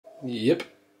Yep,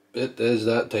 it is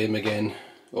that time again.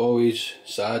 Always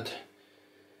sad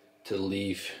to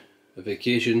leave a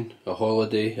vacation, a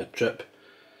holiday, a trip.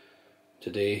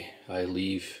 Today I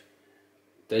leave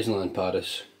Disneyland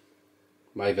Paris,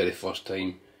 my very first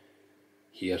time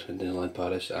here in Disneyland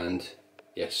Paris, and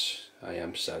yes, I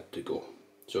am sad to go.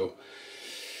 So,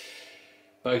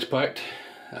 bags packed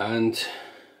and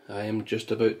I am just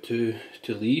about to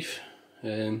leave.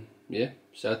 Yeah,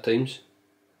 sad times.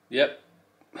 Yep.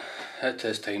 It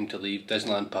is time to leave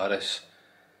Disneyland Paris.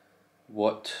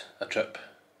 What a trip.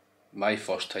 My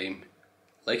first time.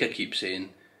 Like I keep saying,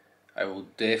 I will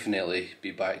definitely be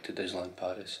back to Disneyland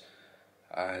Paris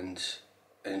and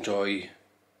enjoy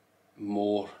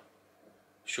more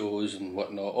shows and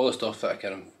whatnot. All the stuff that I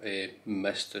kind of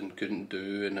missed and couldn't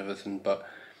do and everything. But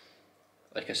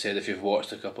like I said, if you've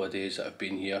watched a couple of days that I've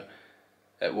been here,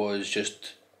 it was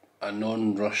just a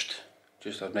non-rushed,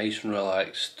 just a nice and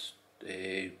relaxed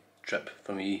trip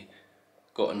for me.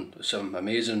 Got on some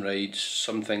amazing rides,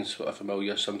 some things that are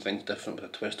familiar, some things different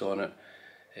with a twist on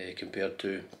it compared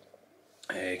to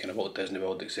kind of Walt Disney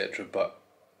World, etc. But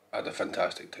I had a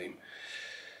fantastic time.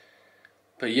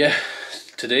 But yeah,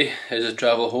 today is a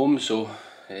travel home, so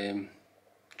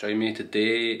join me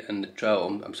today in the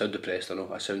travel. I'm so depressed, I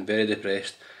know, I sound very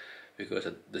depressed because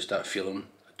I just that feeling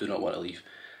I do not want to leave.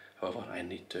 However, I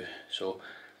need to. So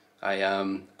I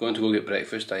am going to go get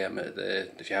breakfast. I am at the,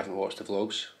 if you haven't watched the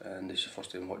vlogs and this is the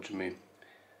first time watching me,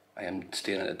 I am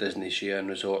staying at the Disney Share and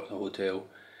Resort, the hotel,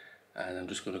 and I'm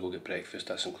just going to go get breakfast.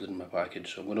 That's including my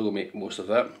package, so I'm going to go make most of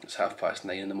that. It's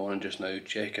 9:30 in the morning just now.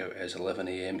 Checkout is 11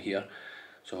 AM here,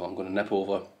 so I'm going to nip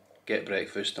over, get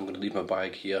breakfast. I'm going to leave my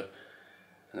bag here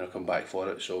and then I'll come back for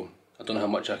it. So I don't know how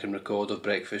much I can record of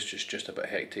breakfast. It's just a bit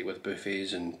hectic with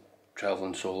buffets and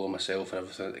travelling solo myself and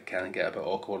everything. It can get a bit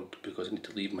awkward because I need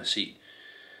to leave my seat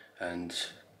and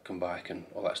come back and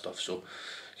all that stuff. So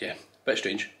yeah, a bit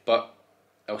strange, but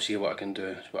I'll see what I can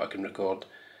do, what I can record.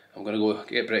 I'm going to go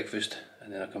get breakfast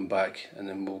and then I'll come back and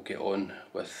then we'll get on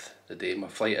with the day. My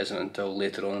flight isn't until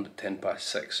later on, about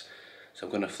 6:10, so I'm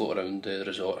going to float around the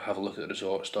resort, have a look at the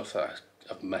resort, stuff that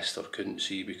I've missed or couldn't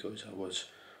see because I was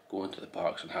going to the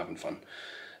parks and having fun.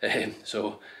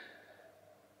 So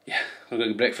yeah, I'm going to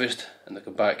get breakfast and then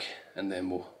come back and then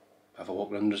we'll have a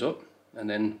walk around the resort. And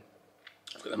then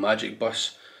I've got the magic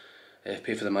bus,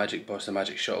 pay for the magic bus, the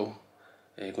magic shuttle,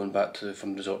 going back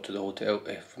from the resort to the hotel,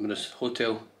 from the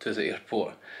hotel to the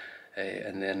airport,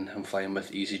 and then I'm flying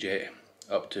with easyJet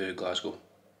up to Glasgow.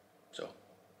 So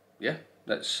yeah,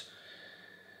 let's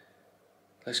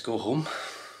go home.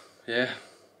 Yeah,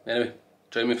 anyway,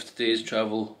 join me for today's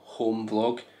travel home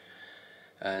vlog,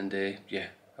 and yeah,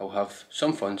 I'll have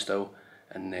some fun still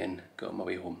and then get on my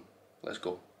way home. Let's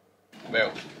go.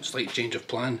 Well, slight change of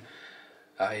plan.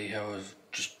 I have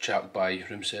just chatted by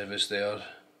room service there.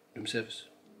 Room service?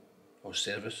 Or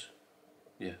service?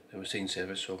 Yeah, they were saying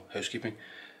service, so housekeeping.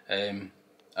 I'm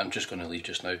just going to leave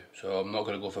just now, so I'm not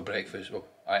going to go for breakfast. Well,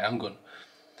 I'm not going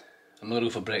to go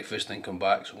for breakfast and then come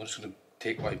back, so I'm just going to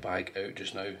take my bag out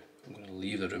just now. I'm going to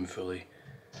leave the room fully,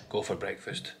 go for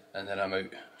breakfast, and then I'm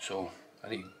out. So I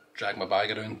need to drag my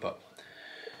bag around, but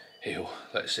hey ho,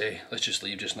 let's just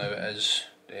leave just now. It is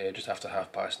just after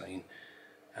 9:30,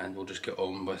 and we'll just get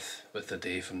on with the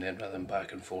day from there rather than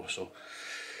back and forth. So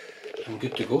I'm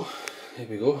good to go. Here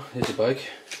we go, here's the bag.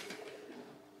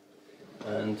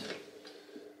 And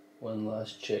one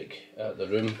last check at the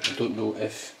room. I don't know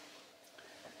if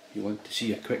you want to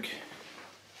see a quick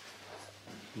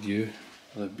view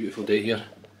of a beautiful day here.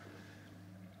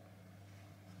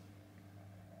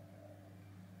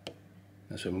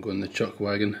 That's why I'm going the chuck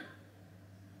wagon.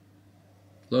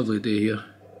 Lovely day here.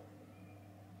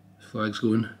 Flags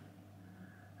going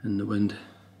in the wind.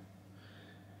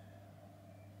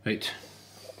 Right,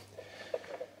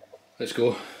 let's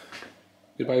go.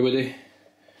 Goodbye Woody.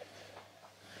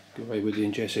 Goodbye Woody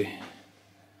and Jessie.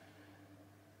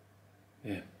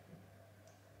 Yeah.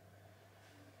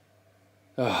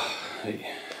 Right.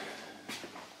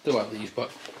 Don't want to leave,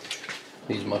 but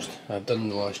these must. I've done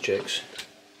the last checks.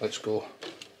 Let's go.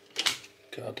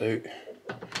 Card out.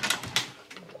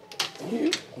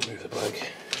 Move the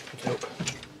bag. Help.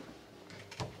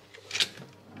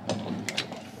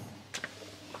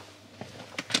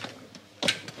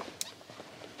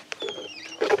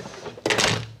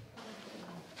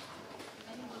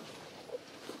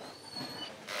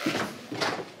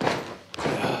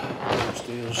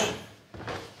 Downstairs.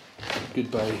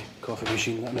 Goodbye coffee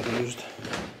machine that I never used.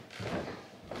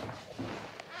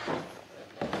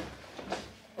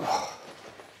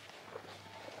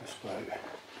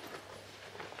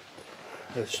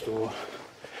 This store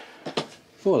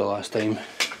for the last time.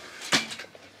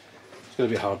 It's going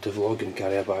to be hard to vlog and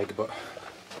carry a bag, but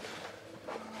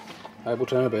I will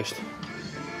try my best.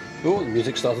 Oh, the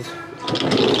music started.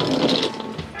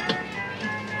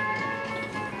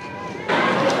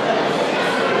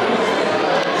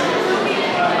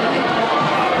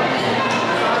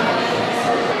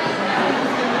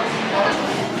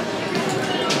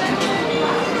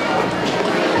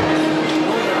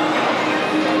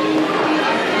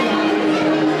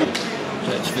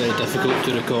 It's very difficult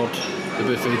to record the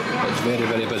buffet. It's very,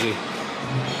 very busy.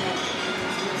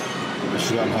 This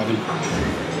is what I'm having.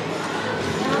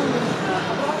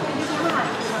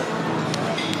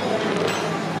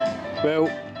 Well,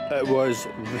 it was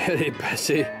very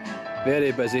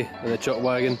busy in the chuck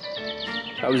wagon.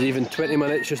 I was even 20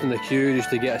 minutes just in the queue just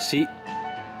to get a seat,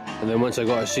 and then once I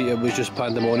got a seat it was just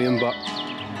pandemonium. But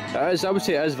it is, I would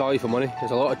say it is value for money.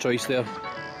 There's a lot of choice there,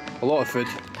 a lot of food.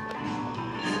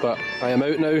 But I am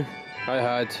out now. I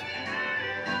had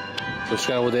some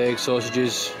scrambled eggs,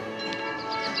 sausages,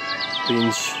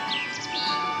 beans,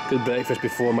 good breakfast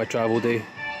before my travel day.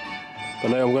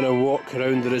 But now I'm going to walk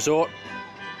around the resort,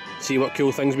 see what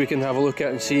cool things we can have a look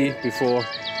at and see before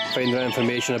finding out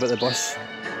information about the bus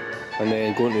and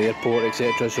then going to the airport,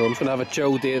 etc. So I'm just going to have a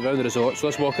chill day around the resort. So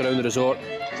let's walk around the resort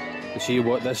and see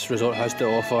what this resort has to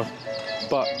offer.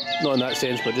 But not in that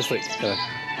sense, but just like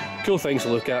cool things to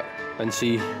look at and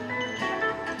see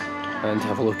and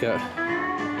have a look at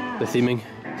the theming.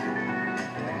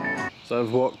 So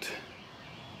I've walked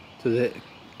to the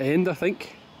end, I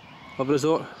think, of the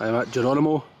resort. I'm at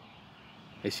Geronimo.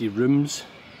 I see rooms,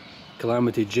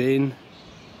 Calamity Jane,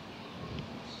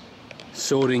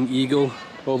 Soaring Eagle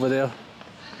over there.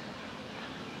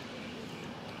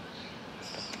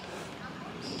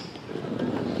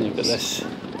 And you've got this.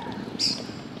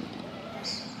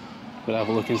 We'll have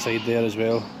a look inside there as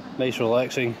well. Nice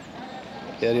relaxing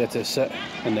area to sit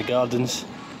in the gardens.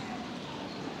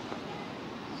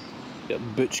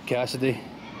 Got Butch Cassidy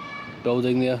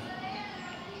building there.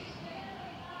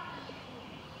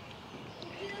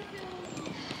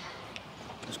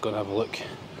 Just gonna have a look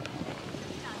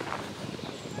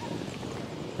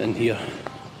in here.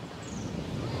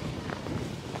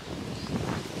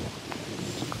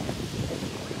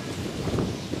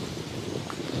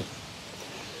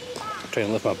 Try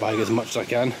and lift my bag as much as I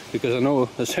can because I know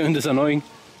the sound is annoying.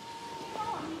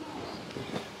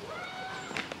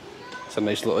 It's a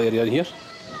nice little area in here.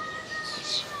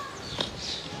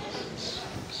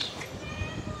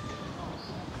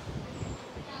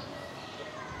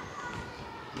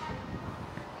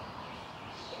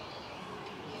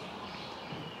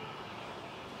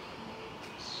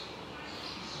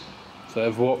 So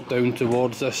I've walked down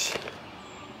towards this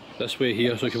way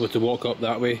here, so if you were to walk up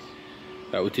that way,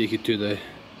 that would take you to the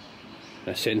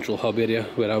central hub area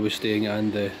where I was staying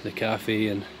and the cafe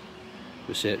and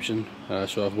reception.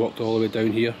 So I've walked all the way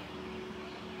down here.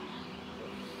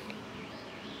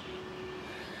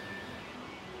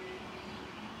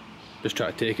 Just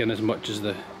try to take in as much as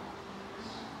the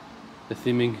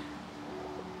theming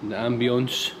and the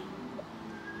ambience.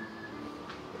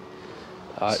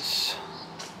 That's,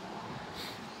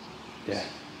 yeah,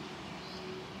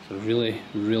 it's a really,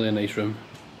 really nice room.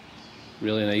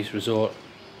 Really nice resort.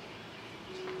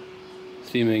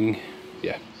 Theming,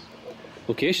 yeah.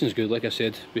 Location's good, like I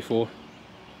said before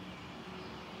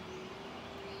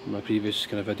in my previous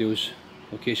kind of videos.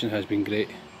 Location has been great.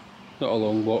 Not a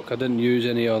long walk. I didn't use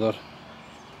any other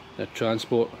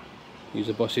transport, use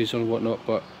the buses or whatnot,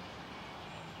 but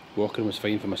walking was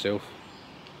fine for myself.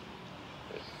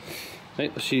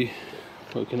 Right, let's see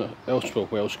what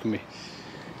else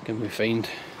can we find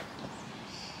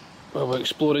while we're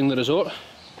exploring the resort.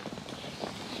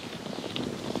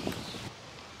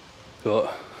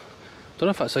 Got, don't know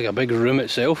if that's like a big room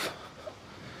itself,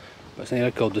 but it's an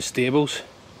area called the stables.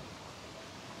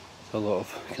 A lot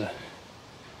of kind of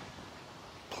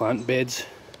plant beds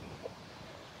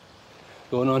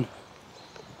going on.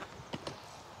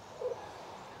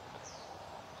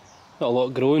 Not a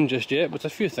lot growing just yet, but a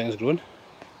few things growing.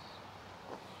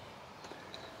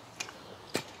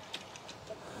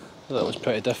 That was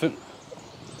pretty different.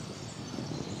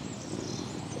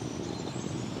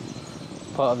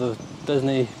 Part of the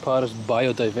Disney Paris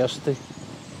biodiversity.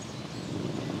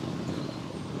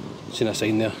 Seen a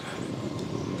sign there.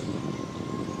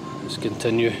 Let's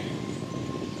continue.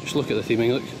 Just look at the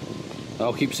theming, look.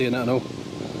 I'll keep saying that, I know.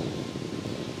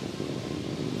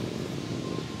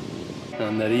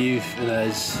 And the evening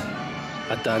is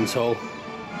a dance hall.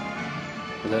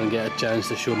 I didn't get a chance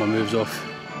to show my moves off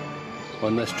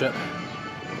on this trip.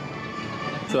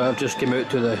 So I've just come out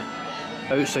to the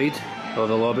outside of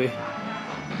the lobby.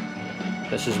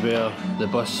 This is where the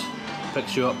bus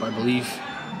picks you up, I believe.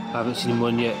 I haven't seen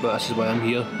one yet, but this is why I'm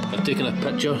here. I've taken a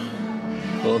picture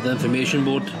of the information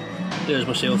board. There's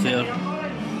myself there,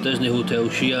 Disney Hotel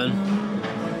Xi'an,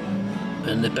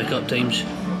 and the pickup times.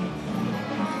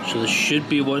 So there should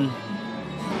be one.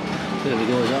 There we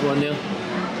go, is that one there?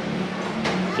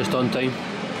 Just on time.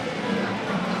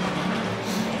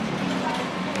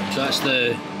 So that's the,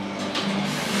 is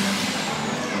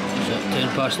that 10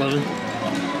 past 11?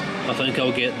 I think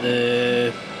I'll get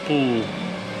the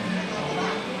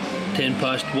 10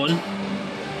 past 1,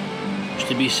 just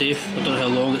to be safe. I don't know how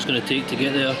long it's going to take to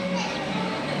get there.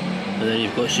 And then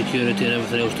you've got security and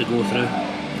everything else to go through.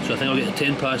 So I think I'll get the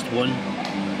 10 past 1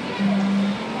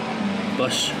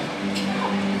 bus.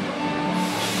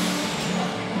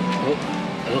 Oh,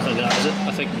 I don't think that is it.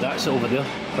 I think that's it over there.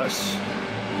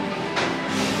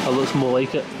 That looks more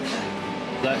like it.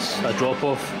 That's a drop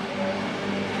off.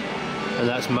 And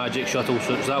that's Magic Shuttle,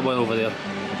 so it's that one over there.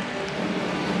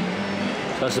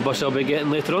 That's the bus I'll be getting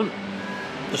later on.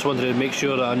 Just wanted to make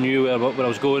sure that I knew where I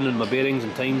was going and my bearings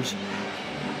and times.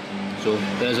 So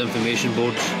there's information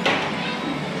boards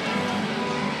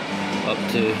up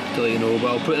to let you know,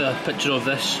 but I'll put a picture of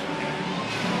this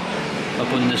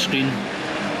up on the screen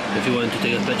if you want to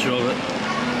take a picture of it,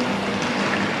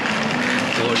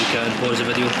 or you can pause the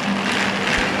video.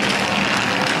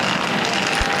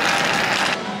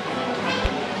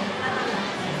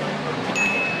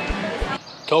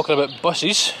 Talking about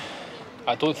buses,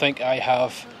 I don't think I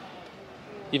have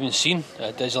even seen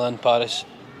a Disneyland Paris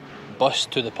bus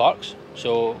to the parks,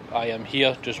 so I am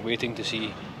here just waiting to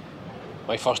see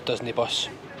my first Disney bus.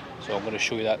 So I'm going to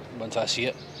show you that once I see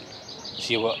it,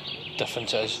 see what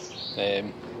difference it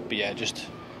is. But yeah, just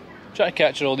try to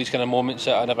capture all these kind of moments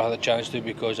that I never had a chance to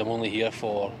because I was only here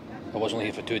for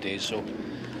 2 days. So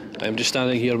I'm just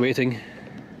standing here waiting.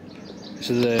 This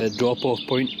is the drop-off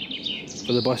point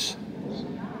for the bus.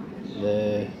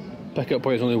 The pickup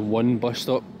point is only one bus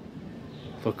stop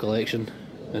for collection,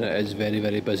 and it is very,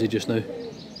 very busy just now.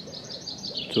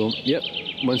 So yep,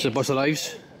 once the bus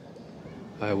arrives,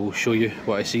 I will show you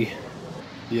what I see.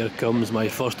 Here comes my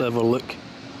first ever look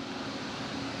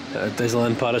at a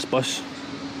Disneyland Paris bus.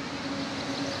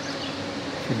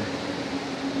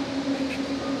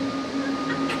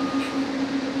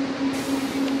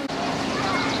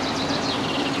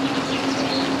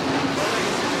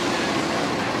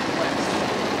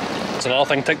 That's another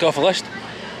thing ticked off the list.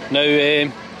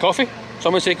 Now, coffee?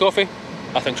 Someone say coffee?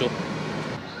 I think so.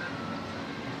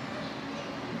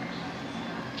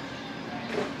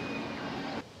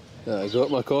 I got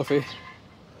my coffee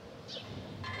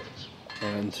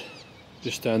and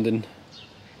just standing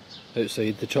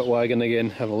outside the chuck wagon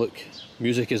again, have a look.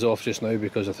 Music is off just now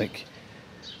because I think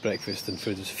breakfast and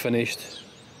food is finished.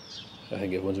 I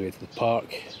think everyone's away to the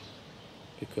park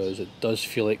because it does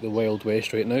feel like the Wild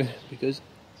West right now because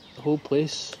the whole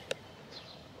place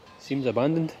seems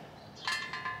abandoned.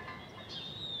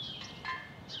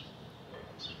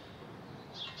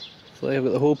 So I've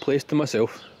got the whole place to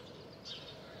myself.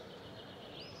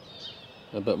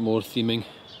 A bit more theming.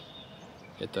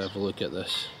 Get to have a look at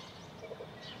this.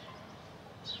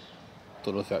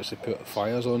 Don't know if they actually put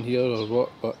fires on here or what,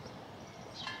 but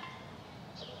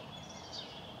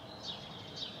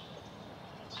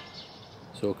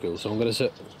so cool. So I'm going to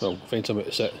sit, well, find somewhere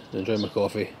to sit and enjoy my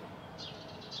coffee.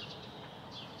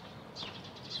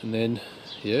 And then,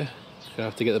 yeah, gonna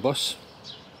have to get the bus.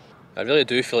 I really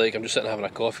do feel like I'm just sitting having a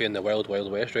coffee in the Wild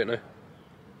Wild West right now.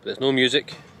 But there's no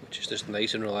music, which is just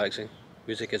nice and relaxing.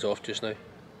 Music is off just now.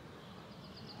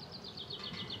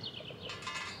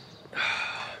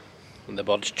 And the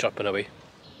birds chirping away.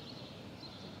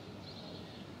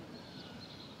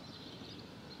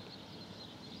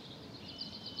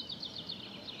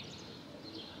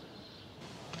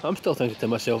 I'm still thinking to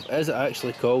myself, is it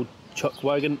actually called chuck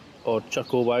wagon or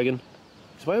chuckle wagon?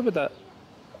 Because why would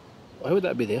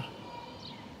that be there?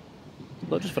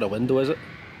 Not just for a window, is it?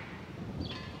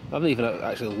 I haven't even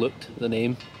actually looked at the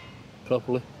name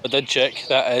properly. I did check,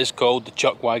 that is called the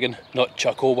chuck wagon, not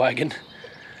chuckle wagon.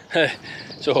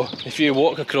 So if you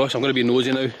walk across, I'm going to be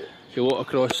nosy now, if you walk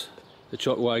across the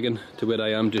chuck wagon to where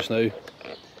I am just now,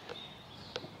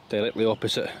 directly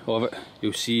opposite of it,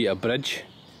 you'll see a bridge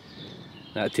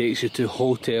that takes you to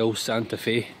Hotel Santa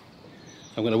Fe.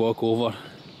 I'm going to walk over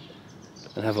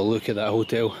and have a look at that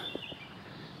hotel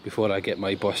before I get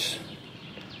my bus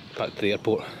back to the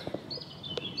airport.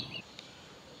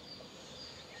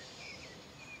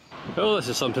 Well, this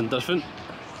is something different.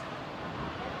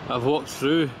 I've walked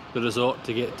through the resort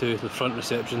to get to the front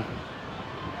reception,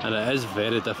 and it is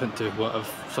very different to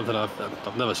something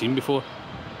I've never seen before.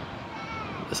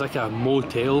 It's like a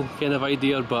motel kind of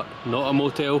idea, but not a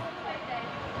motel.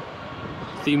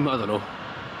 theme, I don't know.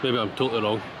 Maybe I'm totally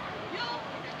wrong.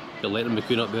 The Lightning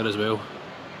McQueen up there as well.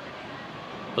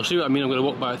 I'll show you what I mean. I'm going to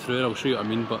walk back through and I'll show you what I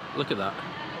mean, but look at that.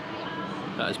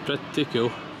 That is pretty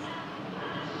cool.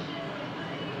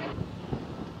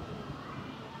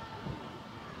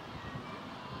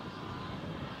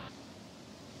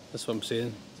 That's what I'm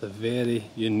saying. It's a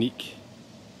very unique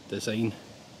design.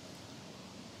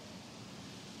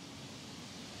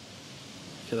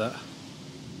 Look at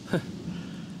that.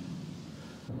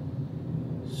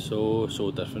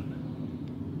 So different.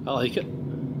 I like it.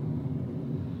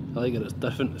 I like it, it's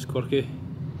different, it's quirky.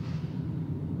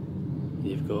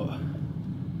 You've got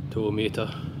tomato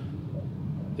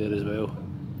there as well.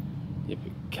 You've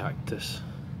got cactus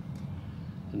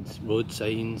and road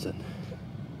signs and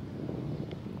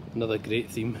another great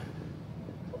theme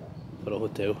for a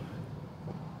hotel.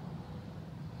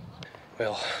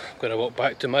 Well, I'm going to walk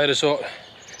back to my resort,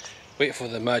 wait for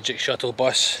the magic shuttle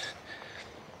bus,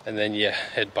 and then yeah,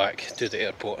 head back to the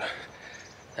airport.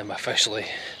 I'm officially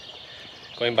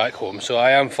going back home. So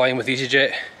I am flying with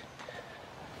easyJet,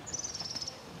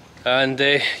 and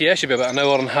yeah, it should be about an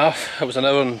hour and a half. It was an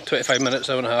hour and 25 minutes,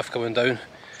 hour and a half coming down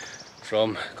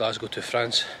from Glasgow to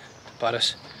France, to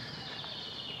Paris.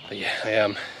 But yeah, I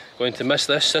am going to miss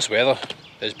this. This weather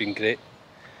has been great,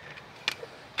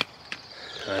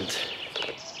 and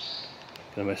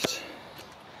gonna miss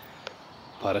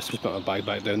Paris. Just put my bag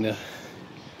back down there.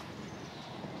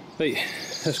 Right,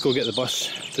 let's go get the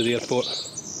bus to the airport.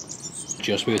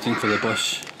 Just waiting for the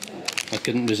bus. I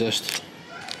couldn't resist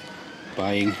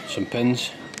buying some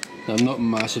pins. Now, I'm not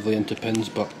massively into pins,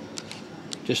 but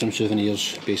just some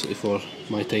souvenirs basically for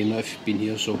my time that I've been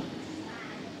here. So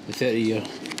the 30-year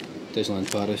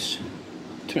Disneyland Paris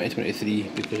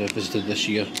 2023, because I visited this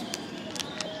year.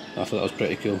 I thought that was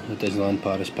pretty cool, the Disneyland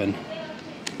Paris pin.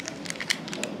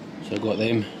 So I got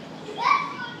them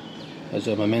as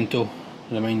a memento,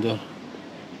 reminder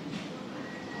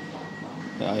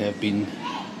that I have been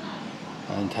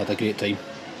and had a great time.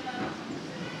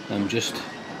 I'm just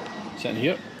sitting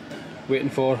here waiting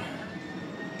for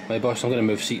my bus. I'm going to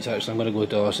move seats actually. I'm going to go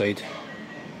to the other side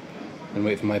and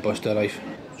wait for my bus to arrive.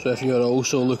 So if you're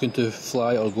also looking to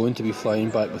fly or going to be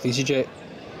flying back with easyJet,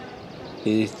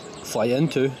 they fly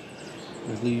into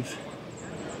and leave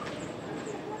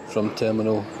from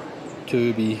Terminal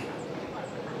 2B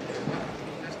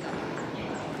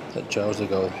at Charles de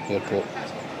Gaulle Airport.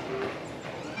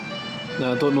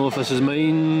 Now I don't know if this is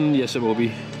mine. Yes, it will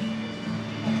be.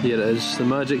 Here it is, the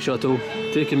magic shuttle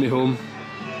taking me home.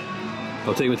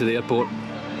 I'll take me to the airport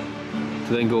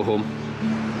to then go home.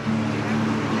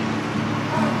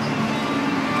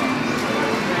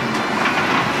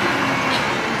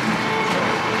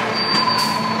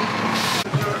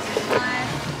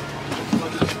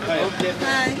 Hi.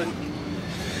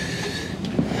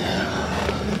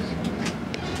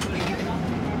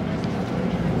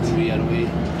 We are away.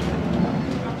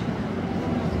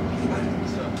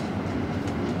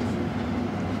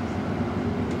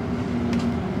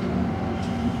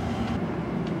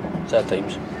 Sad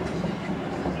times.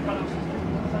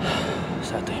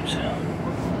 Sad times.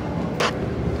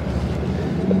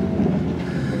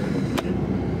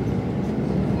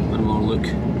 One more look.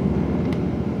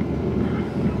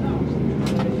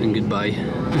 And goodbye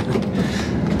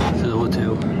to the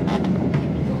hotel.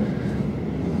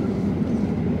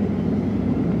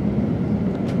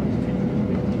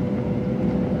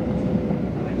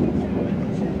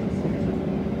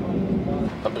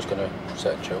 I'm just gonna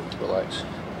sit and chill, relax,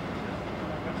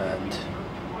 and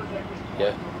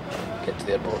yeah, get to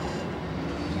the airport.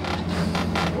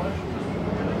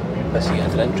 If I see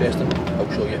anything interesting,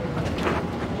 I'll show you.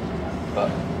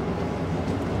 But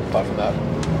apart from that,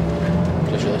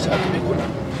 just really sad to be going.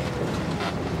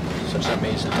 Such an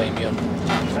amazing time here.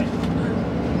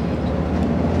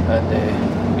 And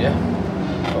yeah,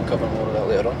 I'll cover more of that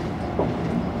later on.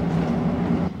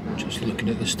 Just looking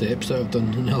at the steps that I've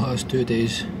done in the last 2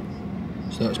 days.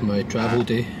 So that's my travel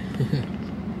day.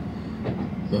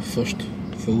 My first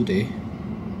full day.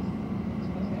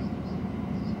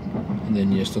 And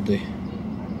then yesterday.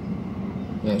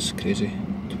 That's crazy.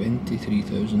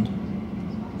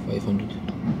 23,500.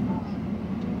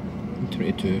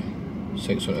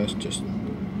 22,600. That's just, I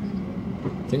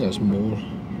think that's more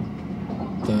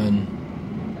than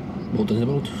Walt Disney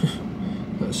World.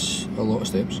 That's a lot of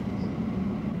steps.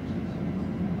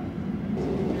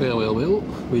 Well,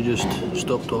 we just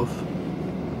stopped off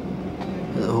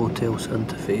at the Hotel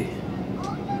Santa Fe.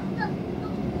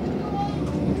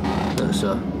 That's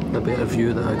a better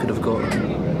view that I could have got.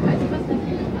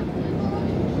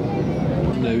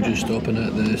 Now just stopping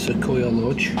at the Sequoia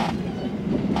Lodge.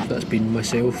 That's been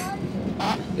myself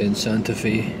in Santa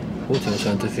Fe, Hotel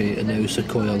Santa Fe, and now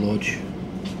Sequoia Lodge.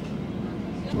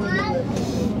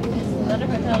 Another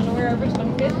hotel nowhere over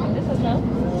some place in this hotel.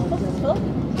 What's this called?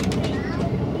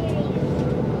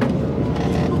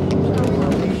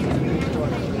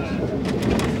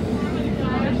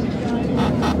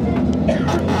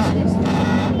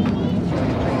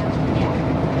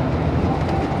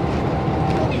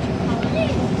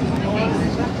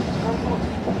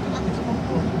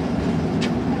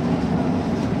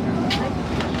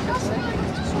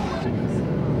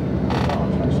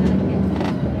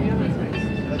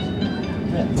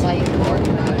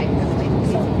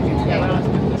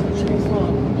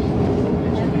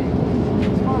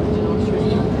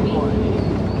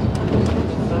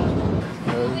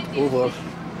 Over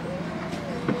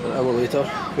an hour later,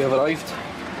 we have arrived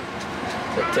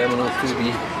at Terminal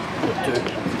 2B, or 2.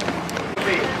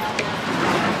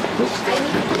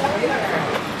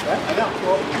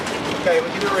 Okay, we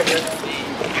can do it right here.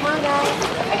 Come on guys,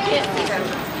 I can't see them.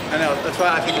 I know, that's why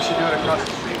I think we should do it across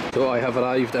the street. So I have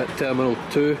arrived at Terminal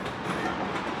 2.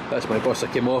 That's my bus I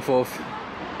came off of.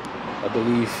 I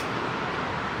believe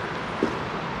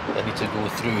I need to go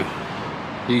through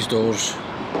these doors,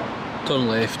 turn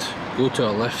left, go to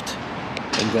a lift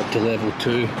and go up to level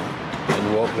 2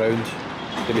 and walk round.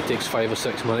 Maybe takes 5 or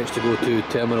 6 minutes to go to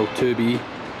Terminal 2B,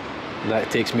 and that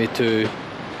takes me to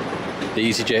the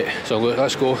easyJet. So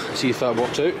let's go see if that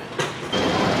works out.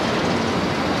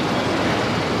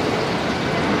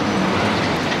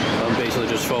 I'm basically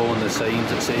just following the signs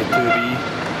that say 2B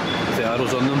with the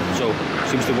arrows on them, so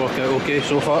seems to work out okay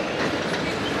so far.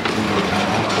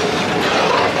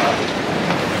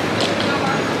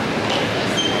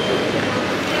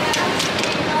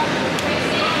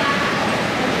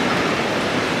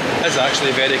 It's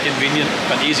actually very convenient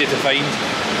and easy to find.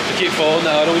 If you keep following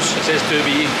the arrows, it says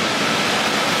 2B.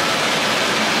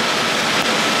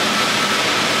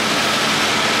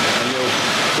 And you'll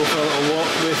go for a little walk,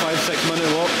 maybe 5-6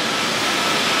 minute walk.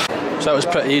 So that was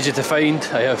pretty easy to find.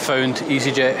 I have found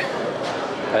easyJet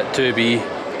at 2B.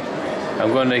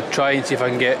 I'm going to try and see if I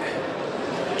can get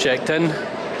checked in,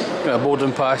 get a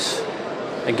boarding pass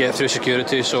and get through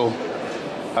security, so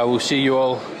I will see you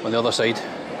all on the other side.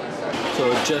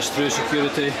 So just through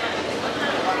security,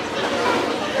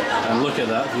 and look at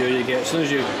that view you get. As soon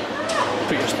as you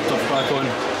put your stuff back on,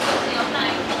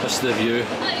 this is the view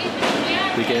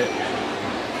we get.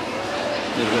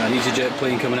 There's an easyJet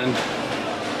plane coming in.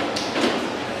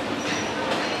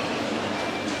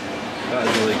 That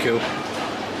is really cool.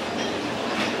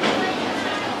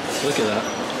 Look at that.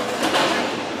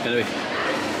 Anyway,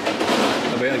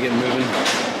 I better get moving,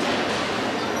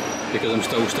 because I'm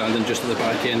still standing just at the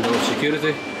back end of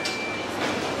security.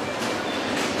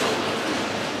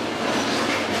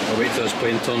 I'll wait till this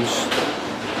plane turns.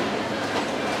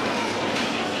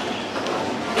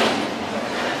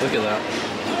 Look at that.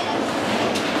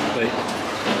 Right.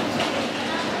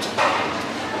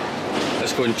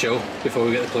 Let's go and chill before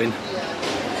we get the plane.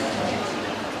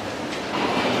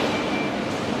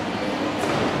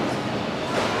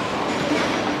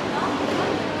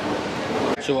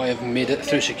 So I have made it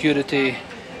through security,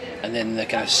 and then the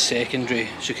kind of secondary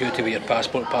security with your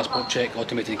passport check,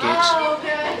 automated gates.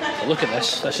 So look at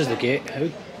this, this is the gate. How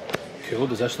cool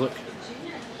does this look?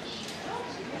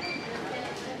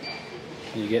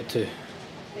 You get to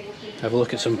have a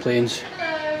look at some planes.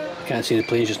 I can't see the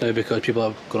planes just now because people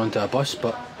have gone onto a bus,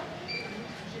 but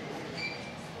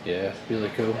yeah, really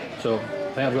cool. So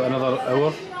I think I've got another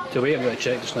hour to wait. I've got to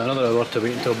check just now, another hour to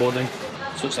wait until boarding.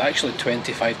 So it's actually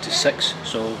 25 to 6,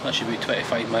 so that should be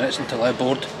 25 minutes until I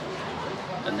board,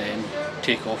 and then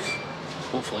take off,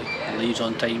 hopefully. The leaves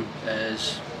on time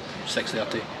is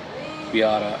 6:30. We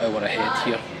are an hour ahead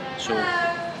here, so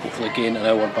hopefully gain an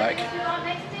hour back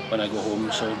when I go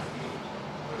home. So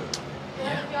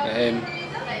yeah,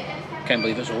 can't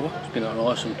believe it's over. It's been an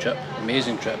awesome trip,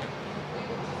 amazing trip.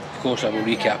 Of course I will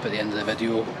recap at the end of the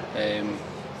video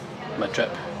my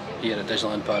trip here at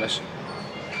Disneyland Paris.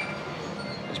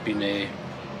 It's been a...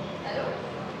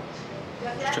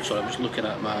 sorry, I'm just looking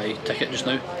at my ticket just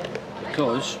now,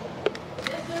 because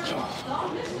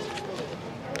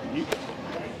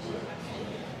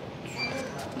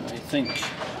I think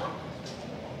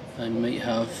I might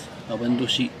have a window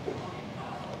seat.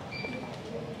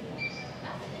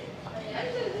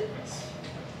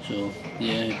 So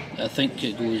yeah, I think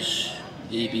it goes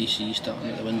A, B, C, starting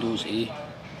at the windows A.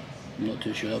 I'm not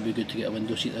too sure, that'll be good to get a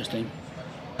window seat this time.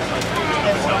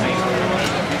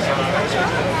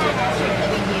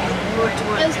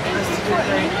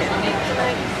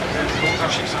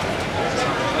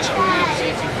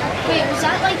 Wait, was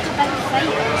that like a big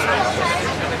fight?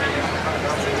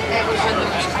 It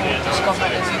was stuff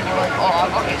like this, and you're like, oh,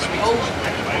 I've got this sweet hole.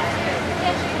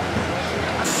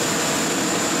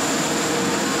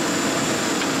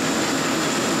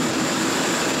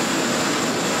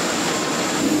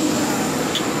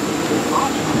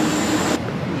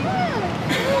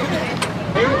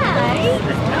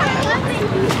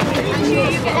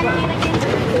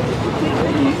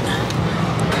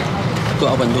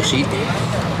 Got a window seat.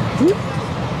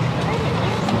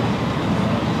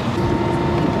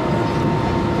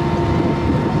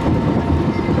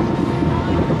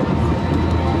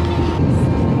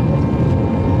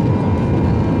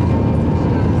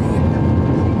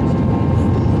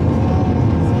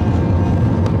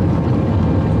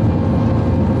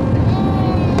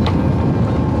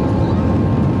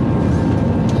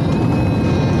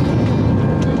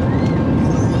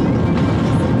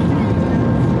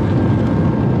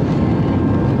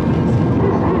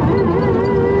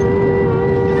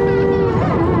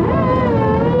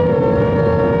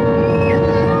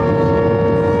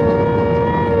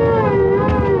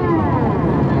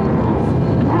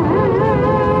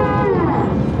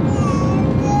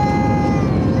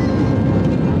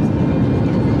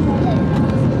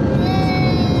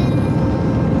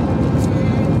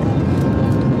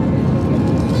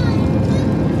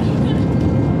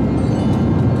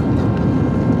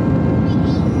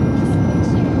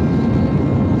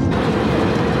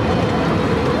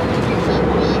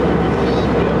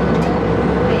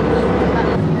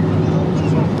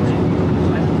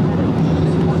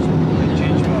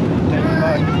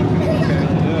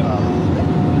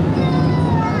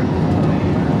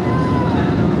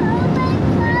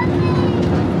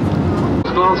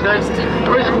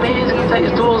 Original meeting is going to take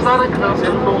us towards Lanark, and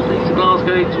after north east of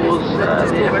Glasgow towards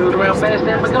the airfield around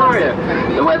Bearsden, Bulgaria.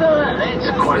 The weather, it's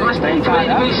quite a nice day, 20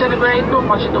 degrees centigrade, not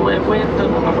much in the way of wind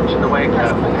and not much in the way of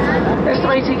cloud.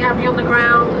 Estimating heavy on the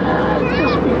ground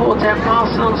just before 10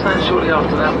 past, and stand shortly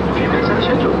after that, a few minutes ahead of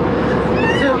schedule.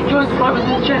 So enjoy the flight with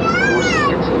the jet. We'll see you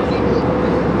again soon.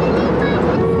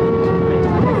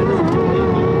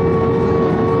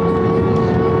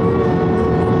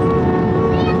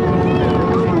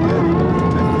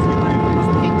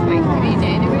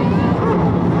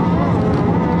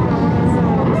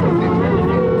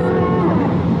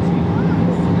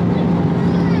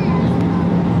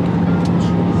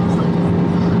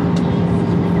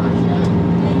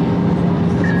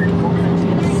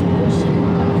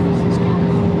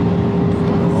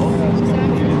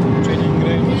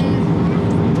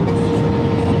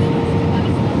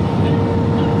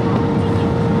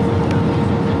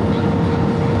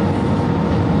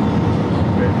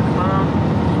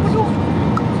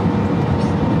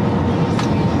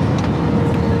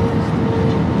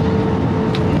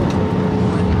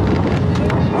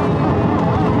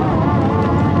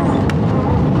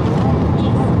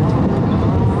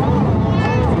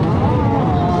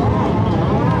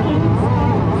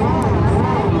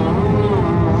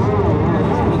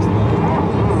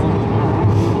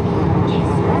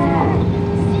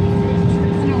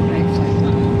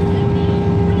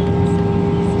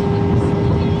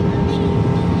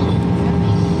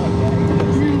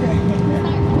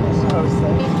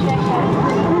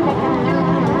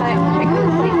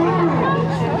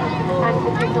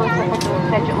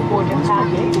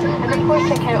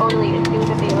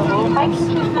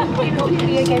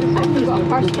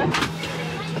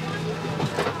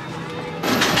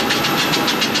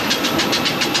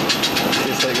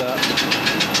 Just like that,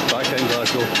 back in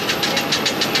Glasgow.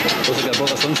 Looks like I brought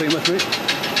the sunshine with me.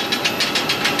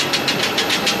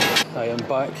 I am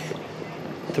back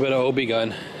to where it all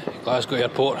began, Glasgow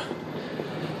Airport.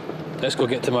 Let's go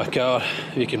get to my car.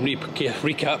 We can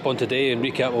recap on today and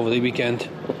recap over the weekend.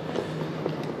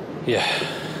 Yeah,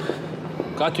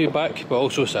 glad to be back, but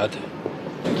also sad.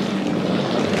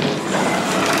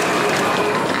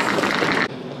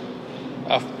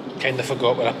 I've kind of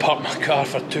forgot where I parked my car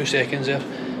for 2 seconds there.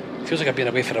 Feels like I've been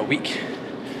away for a week.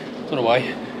 Don't know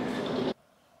why.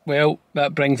 Well,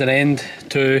 that brings an end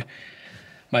to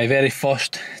my very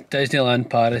first Disneyland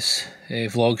Paris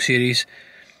vlog series.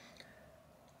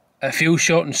 It feels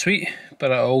short and sweet,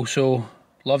 but I also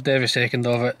loved every second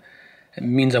of it. It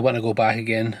means I want to go back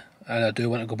again, and I do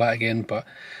want to go back again, but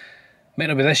might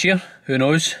not be this year, who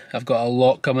knows. I've got a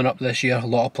lot coming up this year, a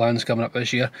lot of plans coming up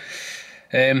this year.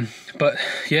 But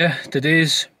yeah,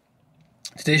 today's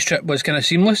trip was kind of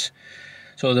seamless.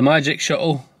 So the Magic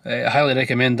Shuttle, I highly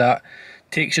recommend that.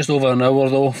 Takes just over an hour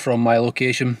though from my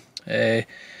location,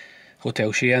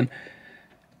 Hotel Cheyenne,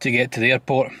 to get to the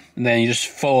airport, and then you just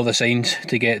follow the signs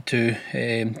to get to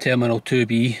Terminal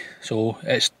 2B. So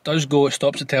it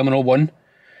stops at Terminal 1,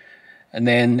 and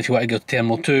then if you want to go to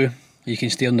Terminal 2, you can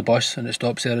stay on the bus and it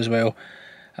stops there as well.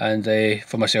 And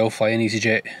for myself, flying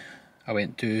easyJet, I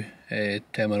went to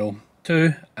Terminal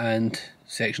 2 and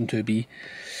Section 2B.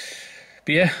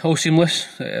 But yeah, all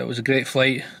seamless. It was a great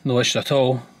flight, no issue at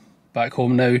all. Back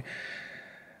home now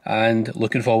and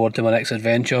looking forward to my next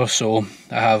adventure. So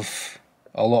I have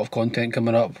a lot of content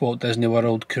coming up, Walt Disney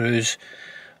World, cruise,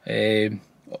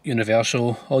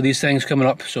 Universal, all these things coming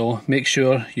up. So make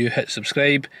sure you hit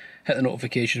subscribe, hit the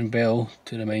notification bell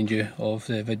to remind you of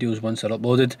the videos once they're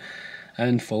uploaded,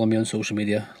 and follow me on social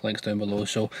media, links down below.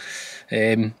 So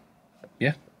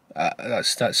yeah,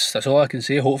 that's all I can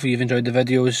say. Hopefully you've enjoyed the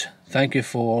videos. Thank you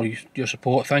for your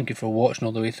support, thank you for watching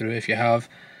all the way through if you have,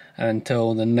 and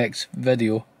until the next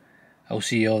video, I'll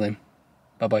see you all then.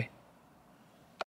 Bye bye.